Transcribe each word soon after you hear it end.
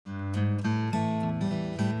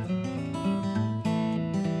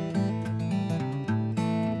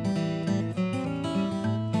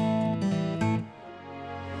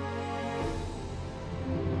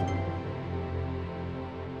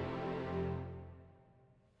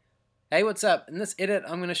Hey, what's up? In this edit,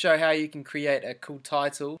 I'm going to show how you can create a cool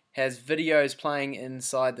title. Has videos playing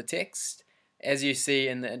inside the text, as you see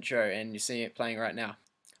in the intro, and you see it playing right now.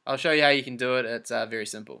 I'll show you how you can do it. It's very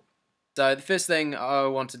simple. So the first thing I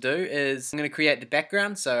want to do is I'm going to create the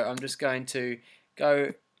background. So I'm just going to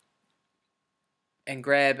go and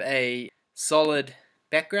grab a solid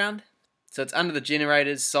background. So it's under the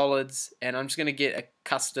generators, solids, and I'm just going to get a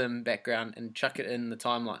custom background and chuck it in the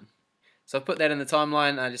timeline. So I've put that in the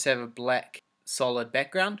timeline. I just have a black solid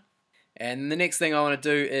background. And the next thing I want to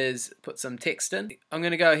do is put some text in. I'm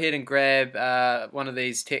going to go ahead and grab one of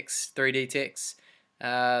these text, 3D texts,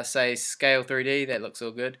 say scale 3D, that looks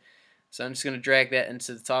all good. So I'm just going to drag that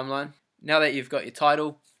into the timeline. Now that you've got your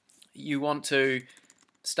title, you want to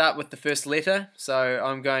start with the first letter. So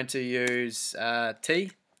I'm going to use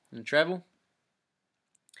T in travel.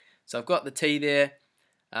 So I've got the T there.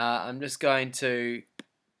 I'm just going to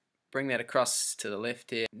bring that across to the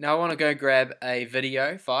left here. Now I want to go grab a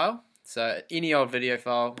video file. So any old video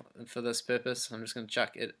file for this purpose. I'm just going to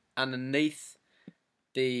chuck it underneath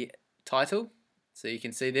the title. So you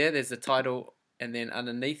can see there's the title, and then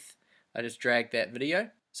underneath I just drag that video.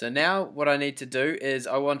 So now what I need to do is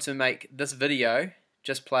I want to make this video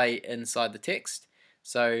just play inside the text.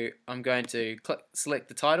 So I'm going to select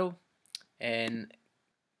the title and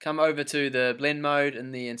come over to the blend mode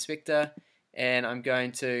in the inspector, and I'm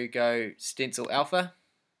going to go stencil alpha,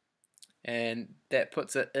 and that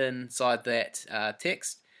puts it inside that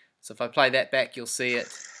text. So if I play that back, you'll see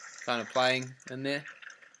it kind of playing in there.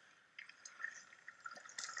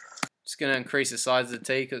 Just going to increase the size of the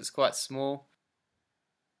T because it's quite small,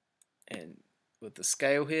 and with the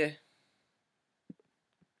scale here.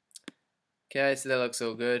 Okay, so that looks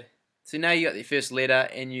all good. So now you got your first letter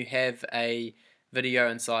and you have a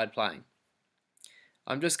video inside playing.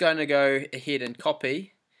 I'm just going to go ahead and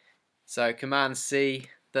copy. So Command C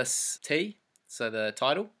this T, so the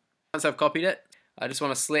title. Once I've copied it, I just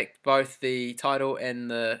want to select both the title and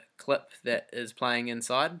the clip that is playing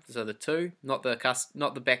inside. So the two, not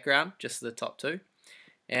the background, just the top two.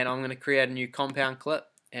 And I'm going to create a new compound clip,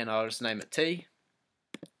 and I'll just name it T.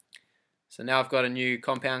 So now I've got a new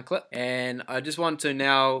compound clip, and I just want to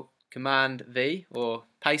now Command V or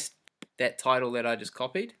paste that title that I just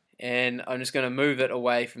copied, and I'm just going to move it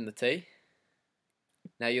away from the T.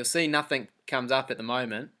 Now you'll see nothing comes up at the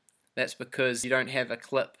moment. That's because you don't have a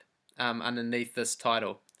clip underneath this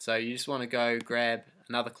title. So you just want to go grab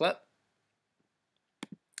another clip.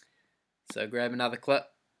 So grab another clip,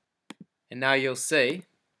 and now you'll see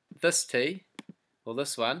this T, or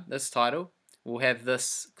this one, this title, will have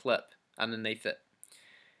this clip underneath it.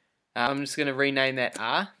 I'm just going to rename that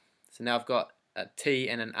R. So now I've got a T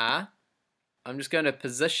and an R. I'm just going to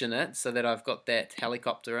position it so that I've got that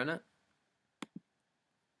helicopter in it.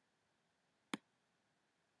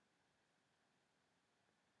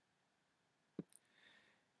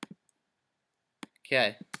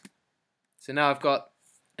 Okay, so now I've got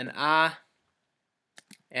an R,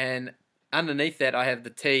 and underneath that I have the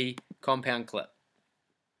T compound clip.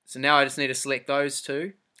 So now I just need to select those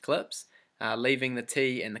two clips, leaving the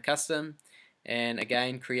T and the custom, and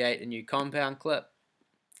again create a new compound clip,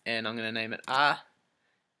 and I'm going to name it R,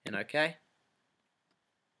 and OK.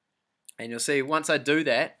 And you'll see once I do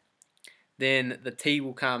that, then the T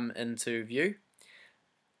will come into view,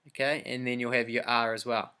 okay, and then you'll have your R as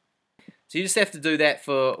well. So you just have to do that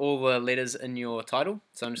for all the letters in your title.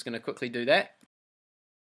 So I'm just going to quickly do that.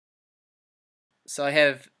 So I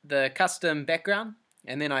have the custom background,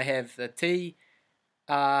 and then I have the T,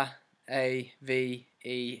 R, A, V,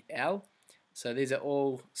 E, L. So these are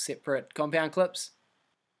all separate compound clips.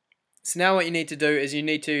 So now what you need to do is you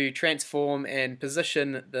need to transform and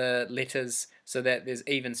position the letters so that there's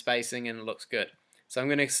even spacing and it looks good. So I'm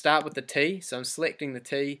going to start with the T. So I'm selecting the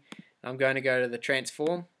T. I'm going to go to the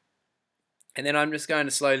transform. And then I'm just going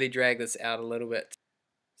to slowly drag this out a little bit.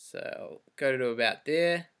 So I'll go to about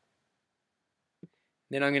there.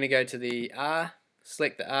 Then I'm going to go to the R,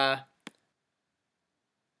 select the R,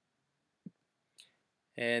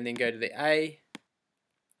 and then go to the A.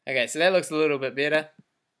 Okay, so that looks a little bit better.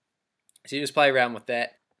 So you just play around with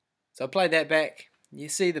that. So I'll play that back. You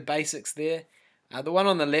see the basics there. The one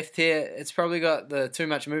on the left here, it's probably got too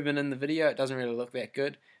much movement in the video. It doesn't really look that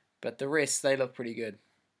good. But the rest, they look pretty good.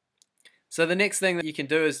 So the next thing that you can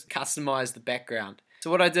do is customize the background. So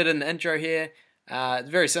what I did in the intro here, it's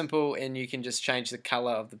very simple, and you can just change the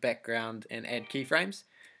color of the background and add keyframes.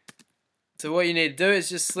 So what you need to do is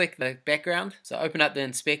just select the background. So open up the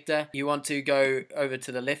inspector. You want to go over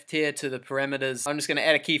to the left here to the parameters. I'm just going to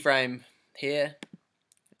add a keyframe here.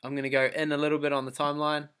 I'm going to go in a little bit on the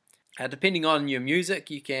timeline. Depending on your music,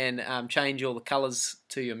 you can change all the colors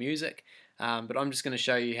to your music, but I'm just going to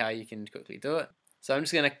show you how you can quickly do it. So I'm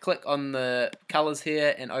just going to click on the colors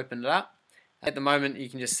here and open it up. At the moment you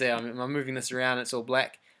can just see I'm moving this around, it's all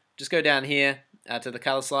black. Just go down here to the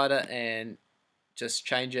color slider and just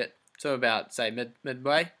change it to about, say,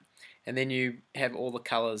 midway, and then you have all the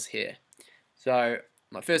colors here. So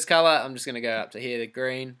my first color, I'm just going to go up to here, the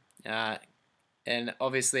green, and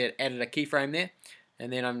obviously it added a keyframe there,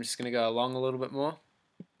 and then I'm just going to go along a little bit more,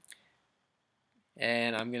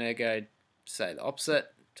 and I'm going to go, say, the opposite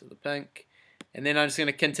to the pink, and then I'm just going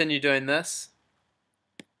to continue doing this.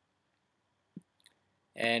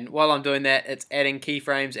 And while I'm doing that, it's adding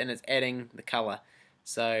keyframes and it's adding the color.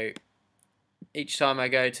 So each time I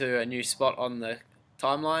go to a new spot on the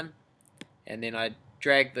timeline, and then I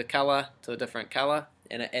drag the color to a different color,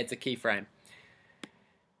 and it adds a keyframe.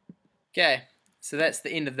 Okay, so that's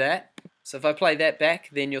the end of that. So if I play that back,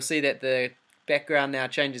 then you'll see that the background now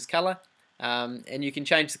changes color, and you can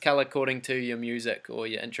change the color according to your music or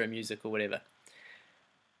your intro music or whatever.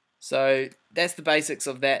 So that's the basics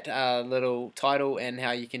of that little title and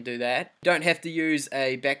how you can do that. You don't have to use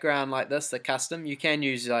a background like this, a custom. You can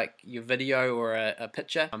use like your video or a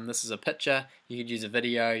picture. This is a picture. You could use a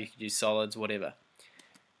video, you could use solids, whatever.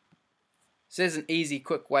 So there's an easy,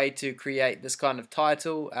 quick way to create this kind of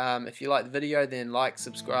title. If you like the video, then like,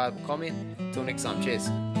 subscribe, comment. Until next time, cheers.